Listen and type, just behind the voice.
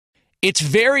it's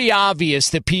very obvious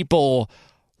that people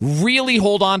really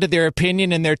hold on to their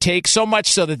opinion and their take so much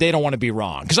so that they don't want to be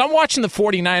wrong. Because I'm watching the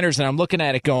 49ers and I'm looking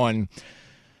at it going,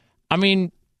 I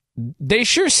mean, they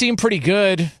sure seem pretty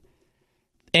good.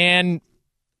 And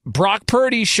Brock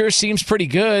Purdy sure seems pretty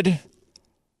good.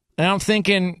 And I'm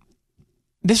thinking,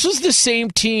 this was the same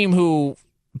team who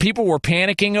people were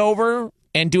panicking over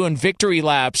and doing victory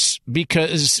laps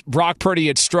because Brock Purdy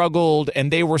had struggled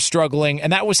and they were struggling.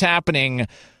 And that was happening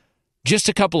just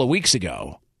a couple of weeks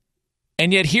ago.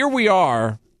 And yet here we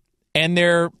are, and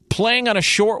they're playing on a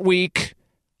short week,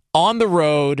 on the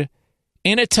road,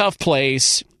 in a tough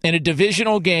place, in a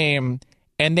divisional game,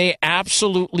 and they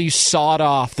absolutely sawed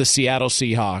off the Seattle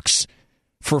Seahawks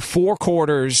for 4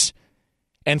 quarters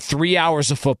and 3 hours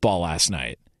of football last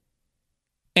night.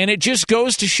 And it just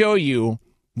goes to show you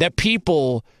that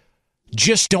people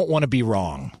just don't want to be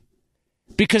wrong.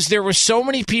 Because there were so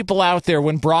many people out there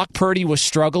when Brock Purdy was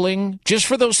struggling just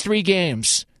for those 3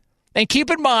 games. And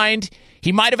keep in mind,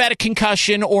 he might have had a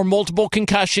concussion or multiple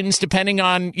concussions, depending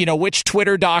on, which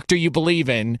Twitter doctor you believe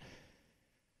in.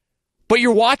 But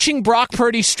you're watching Brock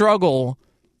Purdy struggle,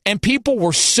 and people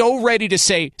were so ready to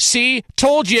say, see,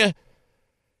 told you,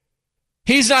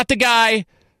 he's not the guy.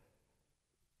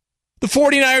 The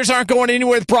 49ers aren't going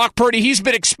anywhere with Brock Purdy. He's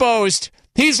been exposed.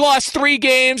 He's lost 3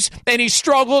 games, and he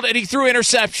struggled, and he threw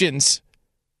interceptions.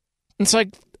 It's like,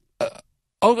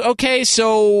 okay,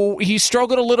 so he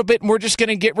struggled a little bit, and we're just going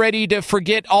to get ready to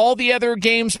forget all the other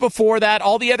games before that,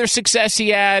 all the other success he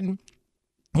had. I'm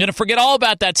going to forget all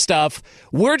about that stuff.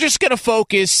 We're just going to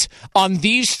focus on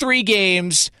these 3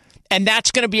 games, and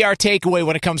that's going to be our takeaway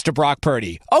when it comes to Brock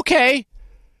Purdy. Okay.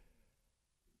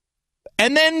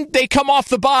 And then they come off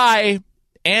the bye,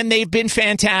 and they've been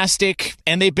fantastic,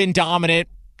 and they've been dominant,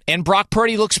 and Brock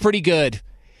Purdy looks pretty good.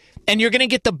 And you're going to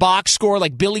get the box score,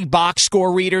 like Billy box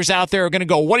score readers out there are going to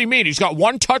go, what do you mean? He's got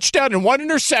 1 touchdown and 1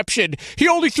 interception. He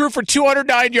only threw for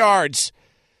 209 yards.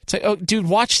 It's like, oh, dude,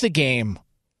 watch the game.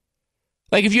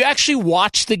 Like, if you actually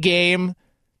watch the game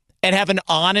and have an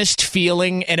honest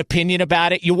feeling and opinion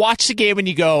about it, you watch the game and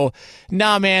you go,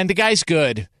 nah, man, the guy's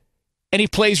good. And he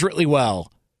plays really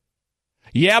well.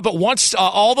 Yeah, but once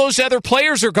all those other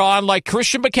players are gone, like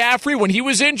Christian McCaffrey, when he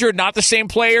was injured, not the same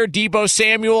player, Deebo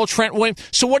Samuel, Trent Williams.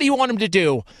 So what do you want him to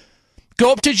do?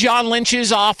 Go up to John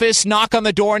Lynch's office, knock on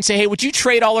the door, and say, hey, would you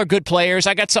trade all our good players?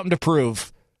 I got something to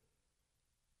prove.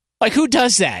 Like, who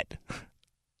does that?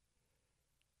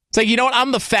 It's like, you know what?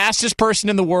 I'm the fastest person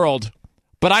in the world,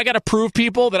 but I got to prove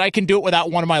people that I can do it without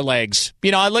one of my legs.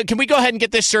 Can we go ahead and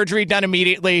get this surgery done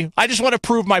immediately? I just want to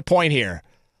prove my point here.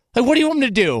 Like, what do you want them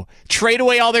to do? Trade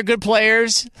away all their good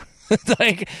players?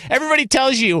 Like, everybody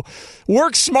tells you,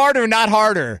 work smarter, not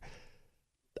harder.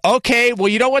 Okay, well,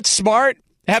 you know what's smart?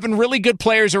 Having really good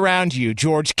players around you.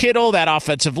 George Kittle, that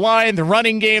offensive line, the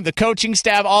running game, the coaching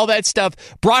staff, all that stuff.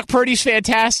 Brock Purdy's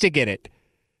fantastic in it.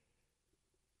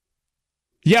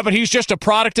 Yeah, but he's just a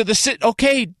product of the system.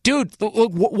 Okay, dude,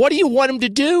 what do you want him to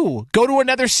do? Go to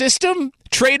another system?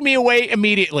 Trade me away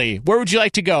immediately. Where would you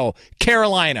like to go?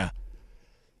 Carolina.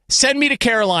 Send me to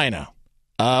Carolina.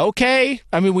 Okay.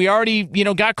 I mean, we already,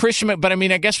 got Christian, but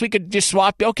I guess we could just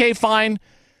swap. Okay, fine.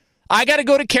 I got to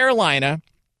go to Carolina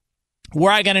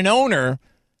where I got an owner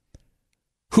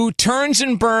who turns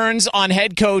and burns on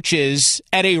head coaches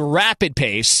at a rapid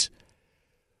pace,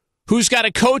 who's got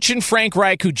a coach in Frank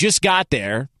Reich who just got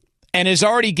there and has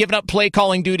already given up play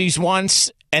calling duties once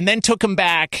and then took him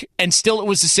back, and still it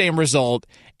was the same result.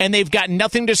 And they've got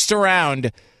nothing to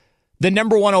surround the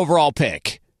number 1 overall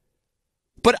pick.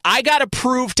 But I got to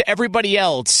prove to everybody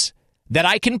else that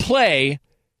I can play,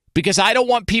 because I don't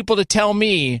want people to tell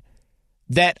me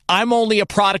that I'm only a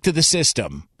product of the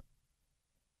system.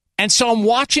 And so I'm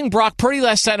watching Brock Purdy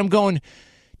last night. I'm going,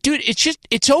 dude,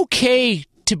 it's okay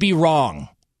to be wrong.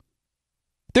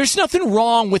 There's nothing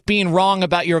wrong with being wrong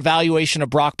about your evaluation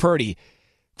of Brock Purdy.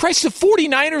 Christ, the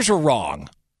 49ers were wrong.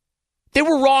 They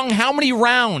were wrong how many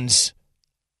rounds?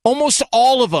 Almost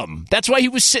all of them. That's why he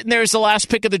was sitting there as the last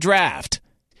pick of the draft.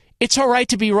 It's all right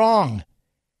to be wrong.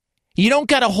 You don't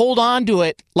got to hold on to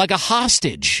it like a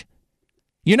hostage.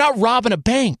 You're not robbing a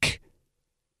bank.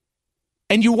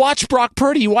 And you watch Brock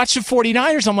Purdy, you watch the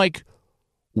 49ers, I'm like,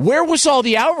 where was all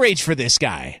the outrage for this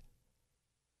guy?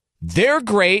 They're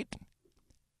great.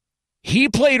 He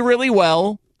played really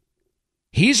well.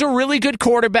 He's a really good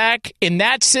quarterback in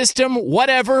that system,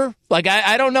 whatever. Like,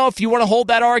 I don't know if you want to hold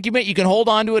that argument. You can hold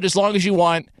on to it as long as you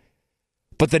want.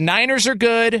 But the Niners are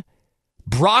good.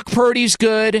 Brock Purdy's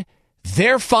good.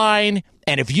 They're fine.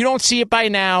 And if you don't see it by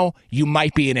now, you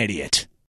might be an idiot.